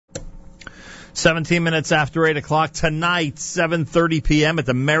17 minutes after 8 o'clock tonight, 7:30 p.m. at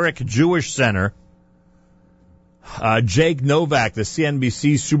the Merrick Jewish Center. Jake Novak, the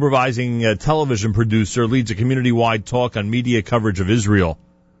CNBC supervising television producer, leads a community-wide talk on media coverage of Israel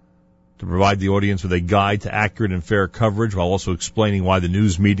to provide the audience with a guide to accurate and fair coverage while also explaining why the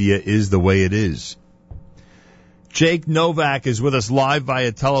news media is the way it is. Jake Novak is with us live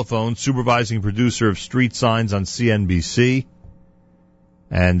via telephone, supervising producer of Street Signs on CNBC,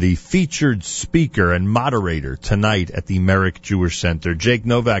 and the featured speaker and moderator tonight at the Merrick Jewish Center. Jake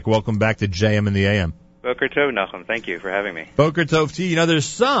Novak, welcome back to JM in the AM. Boker Tov, Nachum. Thank you for having me. Boker Tov to you. You know, there's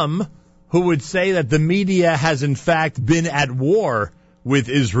some who would say that the media has, in fact, been at war with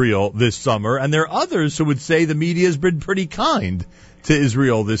Israel this summer, and there are others who would say the media has been pretty kind to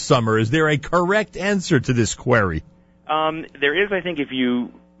Israel this summer. Is there a correct answer to this query? There is, I think, if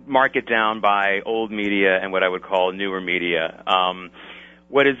you mark it down by old media and what I would call newer media.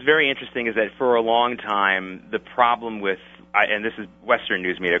 What is very interesting is that for a long time, the problem with and this is Western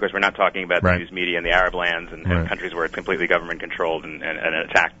news media. Of course, we're not talking about the news media in the Arab lands and countries where it's completely government-controlled and an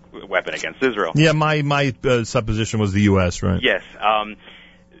attack weapon against Israel. Yeah, my supposition was the U.S., right? Yes.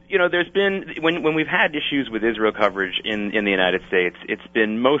 You know, there's been, when we've had issues with Israel coverage in the United States, it's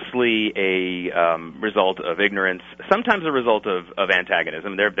been mostly a result of ignorance, sometimes a result of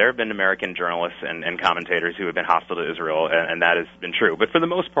antagonism. There have been American journalists and commentators who have been hostile to Israel, and that has been true. But for the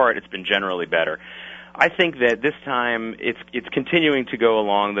most part, it's been generally better. I think that this time it's continuing to go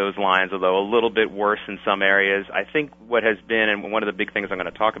along those lines, although a little bit worse in some areas. I think what has been, and one of the big things I'm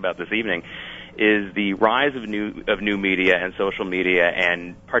going to talk about this evening, is the rise of new media and social media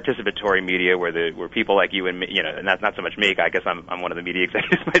and participatory media, where people like you and me, you know, and that's not so much me. I guess I'm one of the media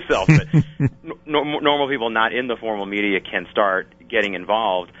executives myself, but normal people not in the formal media can start getting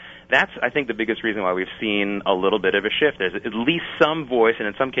involved. That's, I think, the biggest reason why we've seen a little bit of a shift. There's at least some voice, and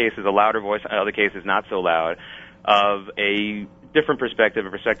in some cases a louder voice, in other cases not so loud, of a different perspective, a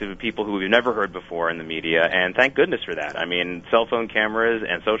perspective of people who we've never heard before in the media, and thank goodness for that. I mean, cell phone cameras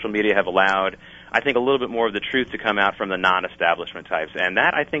and social media have allowed, I think, a little bit more of the truth to come out from the non-establishment types, and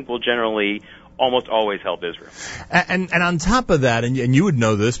that, I think, will generally almost always help Israel. And on top of that, and you would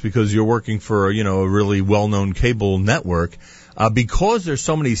know this because you're working for, you know, a really well-known cable network, because there's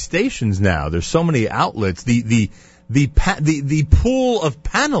so many stations now, there's so many outlets, the pool of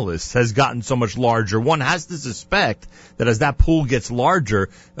panelists has gotten so much larger. One has to suspect that as that pool gets larger,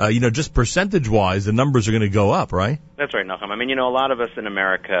 you know, just percentage-wise, the numbers are going to go up, right? That's right, Nachum. I mean, you know, a lot of us in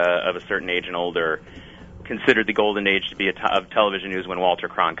America of a certain age and older considered the golden age to be of television news when Walter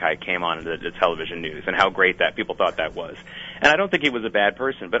Cronkite came on the television news, and how great that people thought that was. And I don't think he was a bad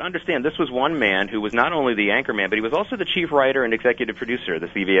person, but understand this was one man who was not only the anchorman, but he was also the chief writer and executive producer of the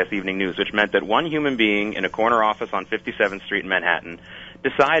CBS Evening News, which meant that one human being in a corner office on 57th Street in Manhattan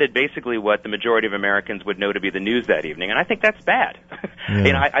decided basically what the majority of Americans would know to be the news that evening, and I think that's bad. Yeah.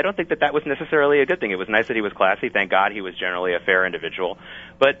 You know, I don't think that was necessarily a good thing. It was nice that he was classy. Thank God he was generally a fair individual,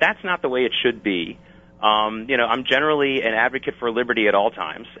 but that's not the way it should be. You know, I'm generally an advocate for liberty at all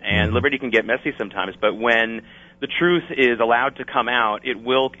times, and liberty can get messy sometimes, but when the truth is allowed to come out, it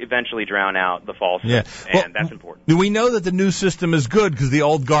will eventually drown out the falsehood, and that's important. We know that the new system is good because the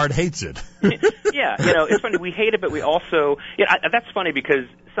old guard hates it. Yeah, you know, it's funny, we hate it, but we also, you know, that's funny because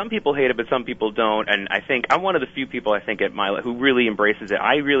some people hate it, but some people don't, and I think I'm one of the few people, I think, at my who really embraces it.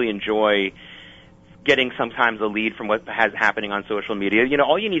 I really enjoy getting sometimes a lead from what has happening on social media. You know,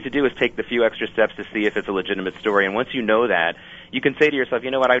 all you need to do is take the few extra steps to see if it's a legitimate story, and once you know that, you can say to yourself, you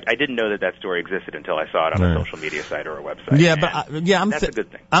know what, I didn't know that story existed until I saw it on a social media site or a website. Yeah, but that's a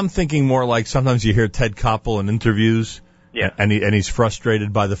good thing. I'm thinking more like sometimes you hear Ted Koppel in interviews, and he's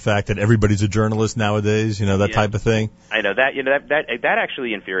frustrated by the fact that everybody's a journalist nowadays, you know, that type of thing. I know that. You know, that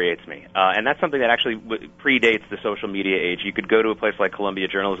actually infuriates me, and that's something that actually predates the social media age. You could go to a place like Columbia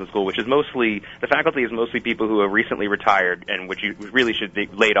Journalism School, which is mostly the faculty is mostly people who have recently retired and which you really should be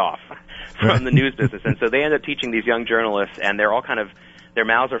laid off from the news business, and so they end up teaching these young journalists, and they're all kind of, their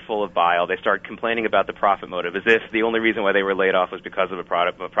mouths are full of bile. They start complaining about the profit motive, as if the only reason why they were laid off was because of a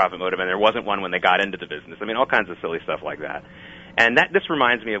profit motive, and there wasn't one when they got into the business. I mean, all kinds of silly stuff like that. And this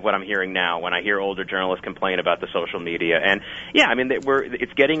reminds me of what I'm hearing now when I hear older journalists complain about the social media. And yeah, I mean,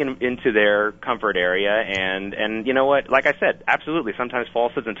 it's getting into their comfort area. And you know what? Like I said, absolutely. Sometimes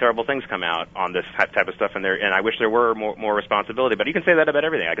falsehoods and terrible things come out on this type of stuff. And I wish there were more responsibility. But you can say that about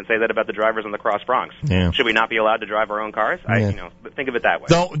everything. I can say that about the drivers on the Cross Bronx. Yeah. Should we not be allowed to drive our own cars? Yeah. Think of it that way.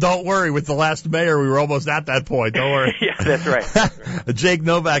 Don't worry. With the last mayor, we were almost at that point. Don't worry. Yeah, that's right. Jake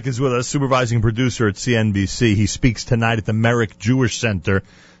Novak is with us, supervising producer at CNBC. He speaks tonight at the Merrick Jewish Center.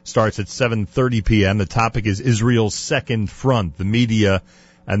 Starts at 7:30 p.m. The topic is Israel's Second Front. The media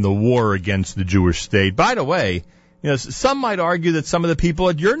and the war against the Jewish state. By the way, some might argue that some of the people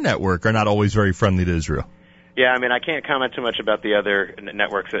at your network are not always very friendly to Israel. Yeah, I mean, I can't comment too much about the other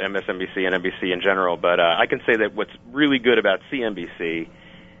networks at MSNBC and NBC in general, but I can say that what's really good about CNBC,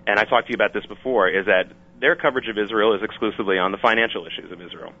 and I talked to you about this before, is that their coverage of Israel is exclusively on the financial issues of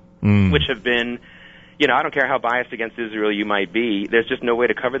Israel, which have been, I don't care how biased against Israel you might be, there's just no way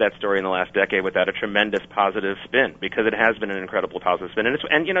to cover that story in the last decade without a tremendous positive spin, because it has been an incredible positive spin. And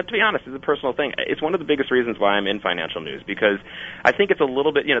to be honest, it's a personal thing. It's one of the biggest reasons why I'm in financial news, because I think it's a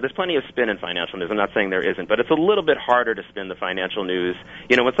little bit, there's plenty of spin in financial news. I'm not saying there isn't, but it's a little bit harder to spin the financial news.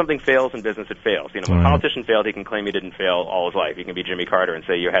 When something fails in business, it fails. When a politician failed, he can claim he didn't fail all his life. He can be Jimmy Carter and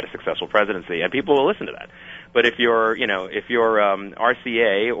say you had a successful presidency, and people will listen to that. But if you're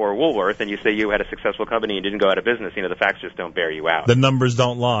RCA or Woolworth and you say you had a successful company and didn't go out of business, the facts just don't bear you out. The numbers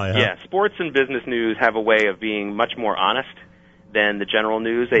don't lie. Huh? Yeah, sports and business news have a way of being much more honest than the general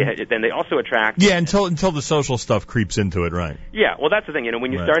news. Then they also attract. Yeah, until the social stuff creeps into it, right? Yeah, well, that's the thing.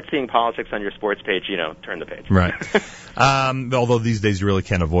 When you start seeing politics on your sports page, turn the page. Right. Although these days you really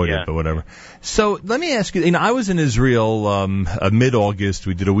can't avoid it, but whatever. So let me ask you. I was in Israel mid-August.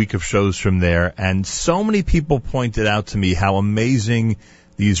 We did a week of shows from there, and so many people pointed out to me how amazing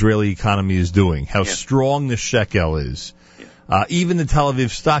the Israeli economy is doing, how strong the shekel is. Yeah. Even the Tel Aviv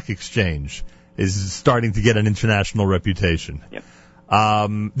Stock Exchange is starting to get an international reputation. Yep.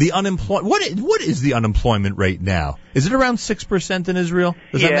 The unemployment. What is the unemployment rate now? Is it around 6% in Israel?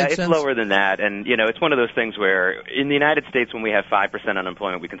 Does that make sense? It's lower than that, and it's one of those things where in the United States, when we have 5%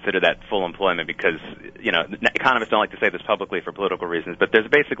 unemployment, we consider that full employment because economists don't like to say this publicly for political reasons, but there's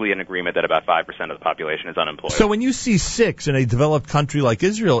basically an agreement that about 5% of the population is unemployed. So when you see 6 in a developed country like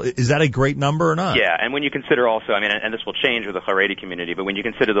Israel, is that a great number or not? Yeah, and when you consider also, and this will change with the Haredi community, but when you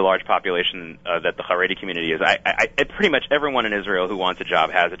consider the large population that the Haredi community is, pretty much everyone in Israel who wants a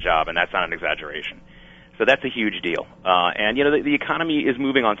job has a job, and that's not an exaggeration. So that's a huge deal. And the economy is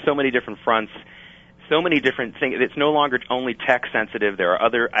moving on so many different fronts, so many different things. It's no longer only tech sensitive. There are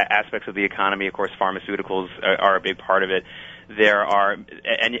other aspects of the economy. Of course, pharmaceuticals are a big part of it. There are,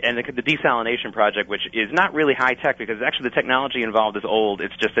 and the desalination project, which is not really high tech because actually the technology involved is old.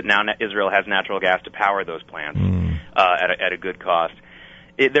 It's just that now Israel has natural gas to power those plants at a good cost.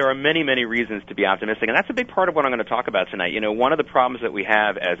 There are many, many reasons to be optimistic, and that's a big part of what I'm going to talk about tonight. One of the problems that we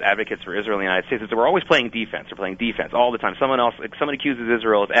have as advocates for Israel in the United States is that we're always playing defense. We're playing defense all the time. Someone accuses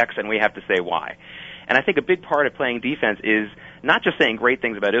Israel of X, and we have to say why. And I think a big part of playing defense is not just saying great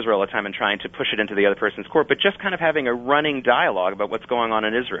things about Israel all the time and trying to push it into the other person's court, but just kind of having a running dialogue about what's going on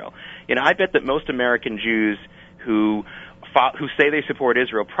in Israel. I bet that most American Jews who say they support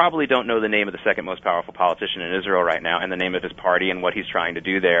Israel probably don't know the name of the second most powerful politician in Israel right now and the name of his party and what he's trying to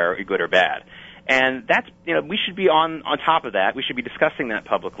do there, good or bad. And that's, we should be on top of that. We should be discussing that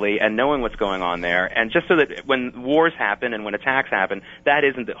publicly and knowing what's going on there. And just so that when wars happen and when attacks happen, that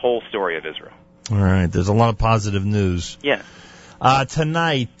isn't the whole story of Israel. All right. There's a lot of positive news. Yeah.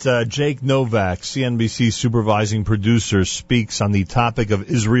 Tonight, Jake Novak, CNBC supervising producer, speaks on the topic of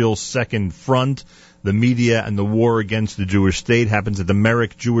Israel's second front, the media and the war against the Jewish state. Happens at the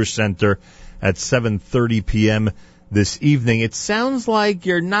Merrick Jewish Center at 7:30 p.m. this evening. It sounds like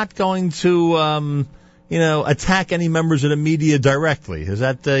you're not going to, attack any members of the media directly. Is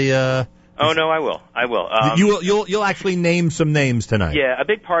that the? Oh no, I will. You'll actually name some names tonight. Yeah, a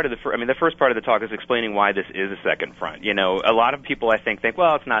big part of the first part of the talk is explaining why this is a second front. A lot of people I think,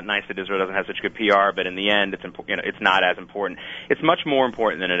 well, it's not nice that Israel doesn't have such good PR, but in the end, it's not as important. It's much more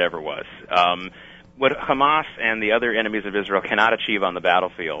important than it ever was. What Hamas and the other enemies of Israel cannot achieve on the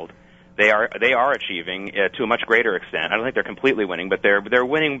battlefield, they are achieving to a much greater extent. I don't think they're completely winning, but they're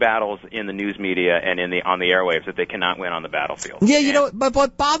winning battles in the news media and on the airwaves that they cannot win on the battlefield. Yeah, but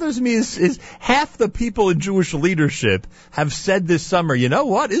what bothers me is half the people in Jewish leadership have said this summer, you know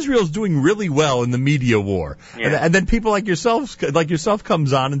what, Israel's doing really well in the media war. Yeah. And then people like yourself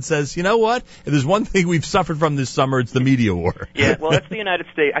comes on and says, you know what, if there's one thing we've suffered from this summer, it's the media war. Yeah, well, that's the United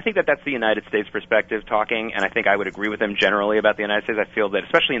States. I think that's the United States perspective talking, and I think I would agree with them generally about the United States. I feel that,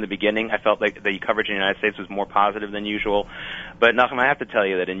 especially in the beginning, I felt like the coverage in the United States was more positive than usual. But, Nachum, I have to tell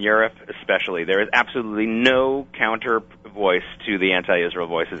you that in Europe especially, there is absolutely no counter voice to the anti-Israel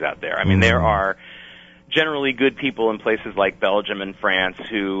voices out there. I mean, there are generally good people in places like Belgium and France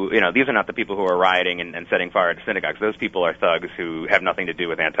who, these are not the people who are rioting and setting fire to synagogues. Those people are thugs who have nothing to do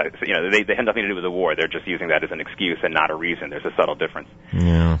with they have nothing to do with the war. They're just using that as an excuse and not a reason. There's a subtle difference.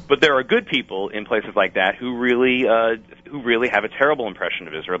 Yeah. But there are good people in places like that who really have a terrible impression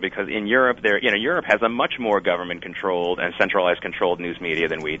of Israel because in Europe, Europe has a much more government-controlled and centralized controlled news media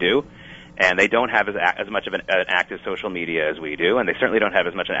than we do. And they don't have as much of an active social media as we do, and they certainly don't have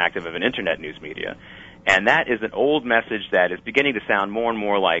as much an active of an internet news media. And that is an old message that is beginning to sound more and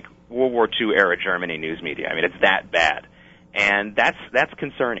more like World War II era Germany news media. I mean, it's that bad. And that's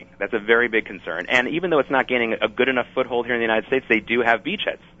concerning. That's a very big concern. And even though it's not gaining a good enough foothold here in the United States, they do have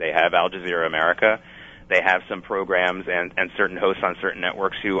beachheads. They have Al Jazeera America. They have some programs and certain hosts on certain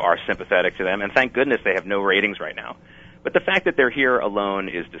networks who are sympathetic to them. And thank goodness they have no ratings right now. But the fact that they're here alone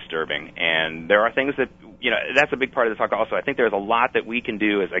is disturbing. And there are things that, that's a big part of the talk also. I think there's a lot that we can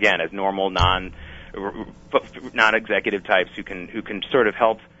do as normal, non-executive types who can sort of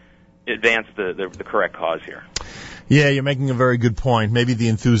help advance the correct cause here. Yeah, you're making a very good point. Maybe the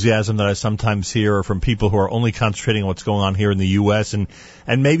enthusiasm that I sometimes hear are from people who are only concentrating on what's going on here in the U.S. and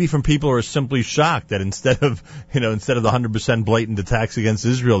maybe from people who are simply shocked that instead of the 100% blatant attacks against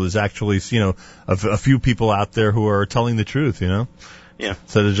Israel, there's actually, a few people out there who are telling the truth, Yeah.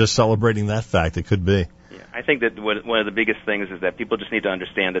 So they're just celebrating that fact. It could be. Yeah, I think that one of the biggest things is that people just need to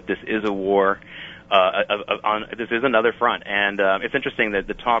understand that this is a war. This is another front, and it's interesting that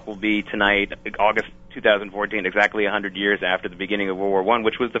the talk will be tonight, August 2014, exactly 100 years after the beginning of World War I,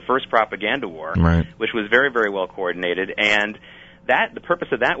 which was the first propaganda war, right, which was very, very well coordinated, and the purpose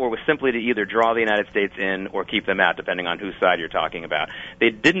of that war was simply to either draw the United States in or keep them out, depending on whose side you're talking about. They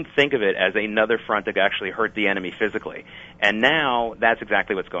didn't think of it as another front that actually hurt the enemy physically. And now that's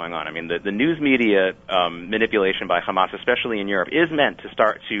exactly what's going on. I mean, the news media manipulation by Hamas, especially in Europe, is meant to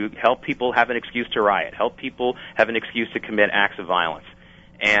start to help people have an excuse to riot, help people have an excuse to commit acts of violence.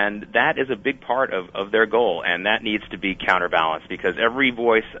 And that is a big part of their goal, and that needs to be counterbalanced because every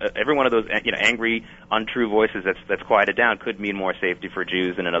voice, every one of those angry, untrue voices that's quieted down could mean more safety for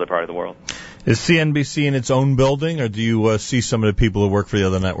Jews in another part of the world. Is CNBC in its own building, or do you see some of the people who work for the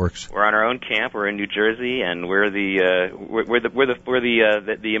other networks? We're on our own camp. We're in New Jersey, and we're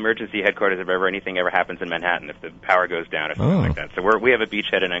the emergency headquarters if anything ever happens in Manhattan, if the power goes down or something like that. So we have a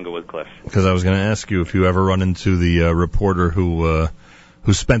beachhead in Englewood Cliffs. Because I was going to ask you if you ever run into the reporter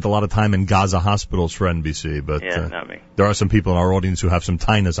who spent a lot of time in Gaza hospitals for NBC, but not me. There are some people in our audience who have some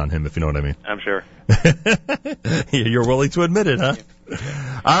tinnitus on him, if you know what I mean. I'm sure. You're willing to admit it, huh?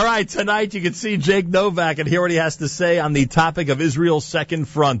 All right, tonight you can see Jake Novak and hear what he has to say on the topic of Israel's second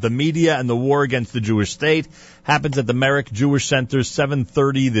front, the media and the war against the Jewish state. Happens at the Merrick Jewish Center,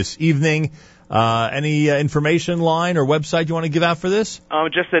 7:30 this evening. Any information line or website you want to give out for this?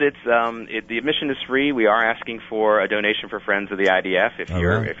 Just that the admission is free. We are asking for a donation for Friends of the IDF.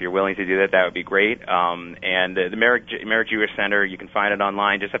 If you're willing to do that, that would be great. And the Merrick Jewish Center, you can find it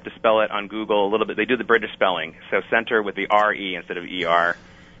online. Just have to spell it on Google a little bit. They do the British spelling, so center with the R-E instead of E-R.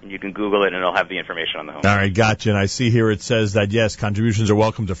 And you can Google it, and it'll have the information on the home. All right, gotcha. And I see here it says that, yes, contributions are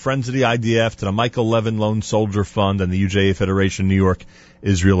welcome to Friends of the IDF, to the Michael Levin Lone Soldier Fund, and the UJA Federation New York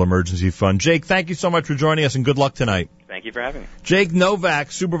Israel Emergency Fund. Jake, thank you so much for joining us, and good luck tonight. Thank you for having me. Jake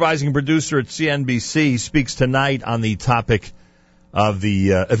Novak, supervising producer at CNBC, speaks tonight on the topic of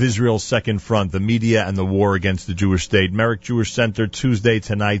Israel's second front, the media and the war against the Jewish state. Merrick Jewish Center, Tuesday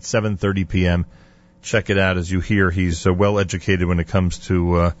tonight, 7:30 p.m. Check it out. As you hear, he's well educated when it comes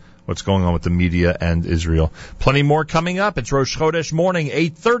to what's going on with the media and Israel. Plenty more coming up. It's Rosh Chodesh morning,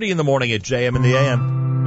 8:30 in the morning at JM in the AM.